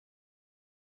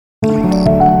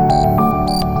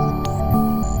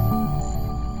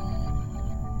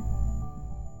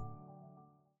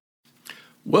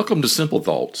Welcome to Simple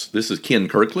Thoughts. This is Ken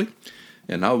Kirkley,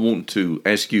 and I want to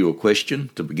ask you a question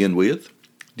to begin with.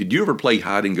 Did you ever play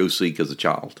hide and go seek as a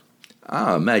child?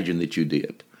 I imagine that you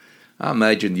did. I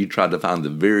imagine you tried to find the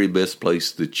very best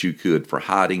place that you could for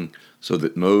hiding so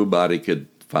that nobody could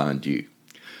find you.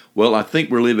 Well, I think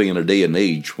we're living in a day and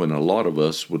age when a lot of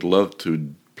us would love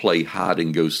to play hide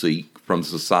and go seek from the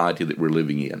society that we're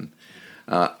living in.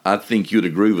 I think you'd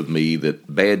agree with me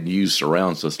that bad news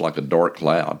surrounds us like a dark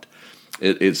cloud.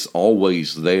 It's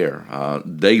always there,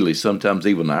 daily, sometimes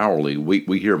even hourly.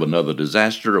 We hear of another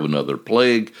disaster, of another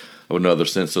plague, of another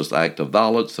senseless act of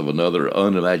violence, of another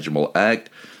unimaginable act.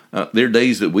 There are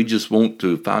days that we just want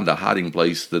to find a hiding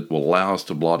place that will allow us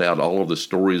to blot out all of the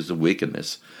stories of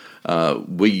wickedness.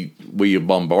 We are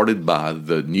bombarded by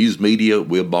the news media.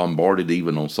 We're bombarded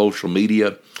even on social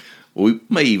media. We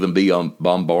may even be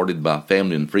bombarded by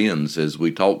family and friends as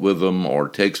we talk with them or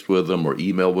text with them or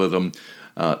email with them.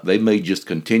 They may just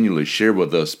continually share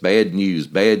with us bad news,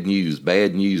 bad news,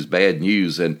 bad news, bad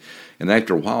news. And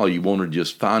after a while, you want to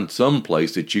just find some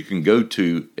place that you can go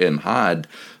to and hide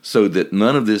so that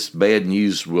none of this bad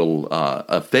news will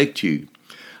affect you.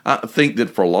 I think that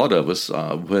for a lot of us,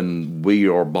 when we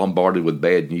are bombarded with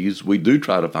bad news, we do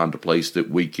try to find a place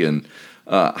that we can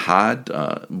hide,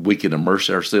 we can immerse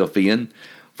ourselves in.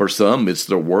 For some, it's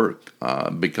their work.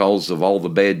 Because of all the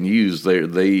bad news,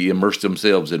 they immerse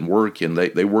themselves in work, and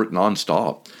they work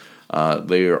nonstop.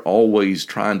 They are always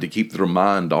trying to keep their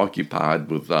mind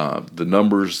occupied with the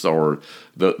numbers or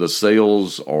the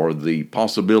sales or the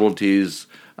possibilities.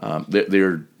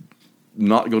 They're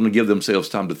not going to give themselves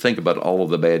time to think about all of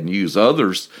the bad news.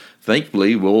 Others,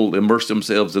 thankfully, will immerse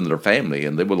themselves in their family,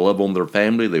 and they will love on their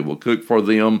family. They will cook for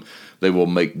them. They will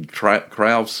make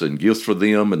crafts and gifts for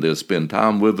them, and they'll spend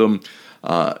time with them.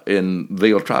 And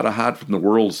they'll try to hide from the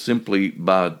world simply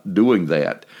by doing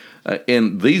that.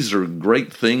 And these are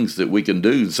great things that we can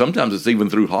do. Sometimes it's even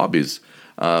through hobbies,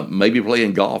 maybe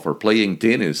playing golf or playing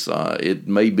tennis. It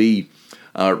may be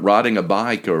riding a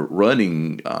bike or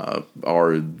running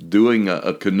or doing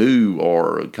a canoe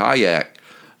or a kayak,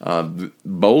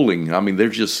 bowling. I mean,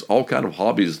 there's just all kind of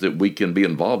hobbies that we can be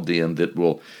involved in that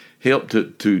will help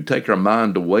to take our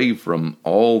mind away from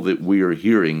all that we are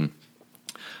hearing.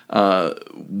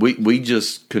 We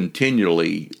just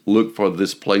continually look for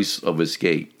this place of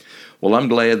escape. Well, I'm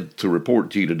glad to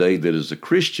report to you today that as a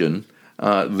Christian,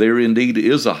 there indeed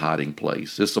is a hiding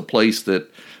place. It's a place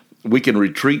that we can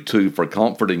retreat to for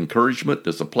comfort and encouragement.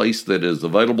 It's a place that is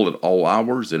available at all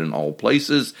hours and in all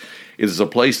places. It is a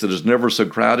place that is never so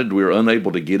crowded we are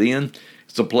unable to get in.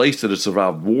 It's a place that has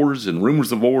survived wars and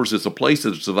rumors of wars. It's a place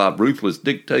that has survived ruthless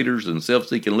dictators and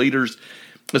self-seeking leaders.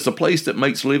 It's a place that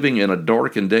makes living in a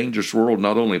dark and dangerous world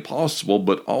not only possible,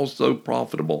 but also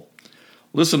profitable.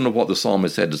 Listen to what the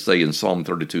psalmist had to say in Psalm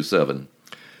 32:7.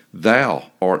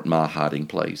 Thou art my hiding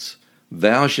place.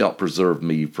 Thou shalt preserve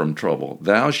me from trouble.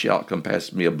 Thou shalt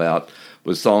compass me about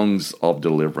with songs of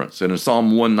deliverance. And in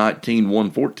Psalm 119,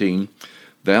 114,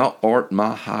 Thou art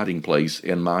my hiding place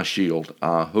and my shield.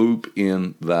 I hope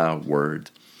in thy word.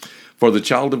 For the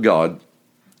child of God,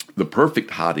 the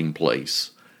perfect hiding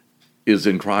place is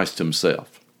in Christ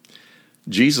himself.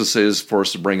 Jesus says for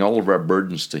us to bring all of our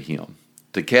burdens to him,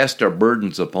 to cast our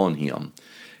burdens upon him,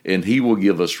 and he will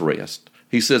give us rest.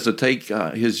 He says to take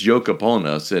his yoke upon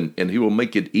us, and he will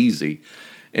make it easy.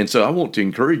 And so I want to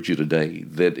encourage you today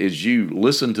that as you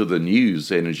listen to the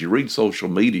news and as you read social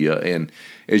media and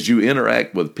as you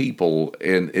interact with people,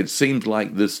 and it seems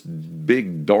like this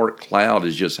big dark cloud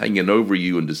is just hanging over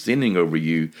you and descending over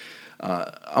you,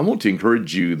 I want to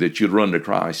encourage you that you'd run to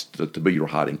Christ to be your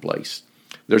hiding place.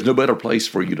 There's no better place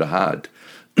for you to hide.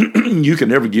 You can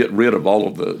never get rid of all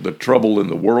of the trouble in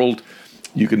the world.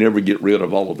 You can never get rid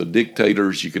of all of the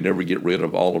dictators. You can never get rid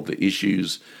of all of the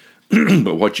issues.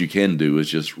 But what you can do is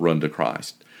just run to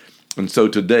Christ. And so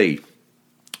today,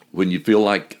 when you feel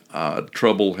like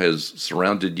trouble has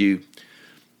surrounded you,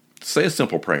 say a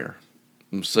simple prayer.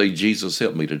 Say, Jesus,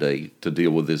 help me today to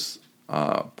deal with this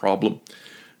problem.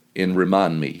 And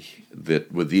remind me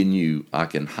that within you I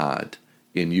can hide.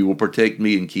 And you will protect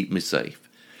me and keep me safe.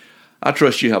 I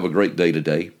trust you have a great day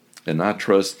today. And I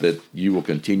trust that you will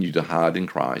continue to hide in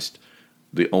Christ,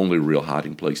 the only real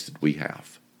hiding place that we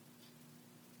have.